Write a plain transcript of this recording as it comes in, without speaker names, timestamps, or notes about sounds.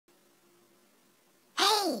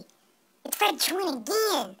said chillin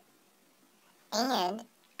again. And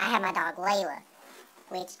I have my dog Layla,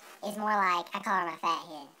 which is more like, I call her my fat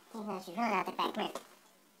head. Even though she's really not that fat. Come here.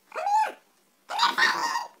 Come here. Come here, fat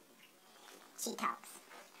head. She talks.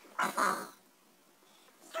 Don't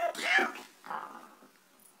talk.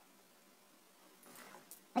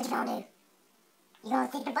 What you gonna do? You gonna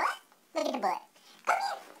stick the butt? Look at the butt. Come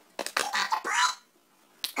here. Look at the butt.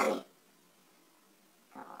 Come here.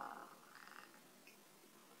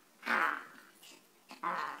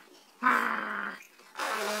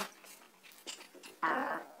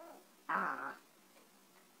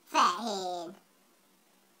 Fat head.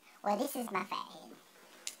 Well, this is my fat head.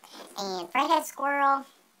 And Fredhead Squirrel,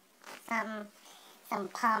 some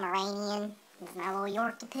Pomeranian. This is my little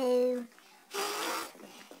Yorkie poo.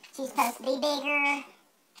 She's supposed to be bigger.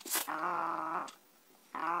 Talk.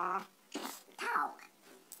 I can't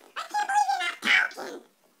believe you're not talking.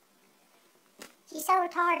 She's so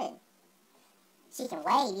retarded. She can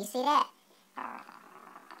wave, you see that?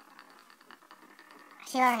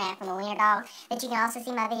 She learned that from the wiener dog. But you can also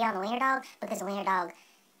see my video on the wiener dog, because the wiener dog,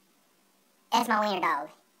 that's my wiener dog.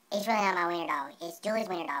 It's really not my wiener dog. It's Julie's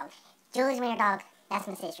wiener dog. Julie's wiener dog, that's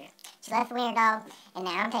my sister. She left the wiener dog, and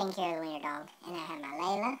now I'm taking care of the wiener dog. And I have my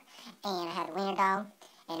Layla, and I have the wiener dog.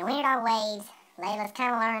 And the wiener dog waves. Layla's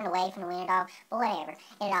kind of learning to wave from the wiener dog, but whatever.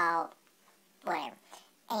 Whatever.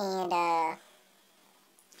 And,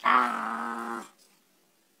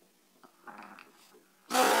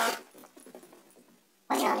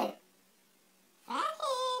 what you gonna do?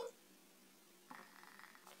 Fathead.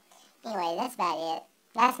 Anyway, that's about it.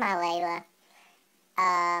 That's my Layla.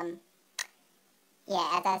 Yeah,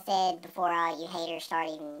 as I said before all you haters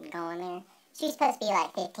started even going there, she's supposed to be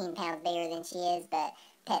like 15 pounds bigger than she is, but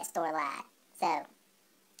pet store light. So,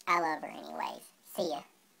 I love her anyways. See ya.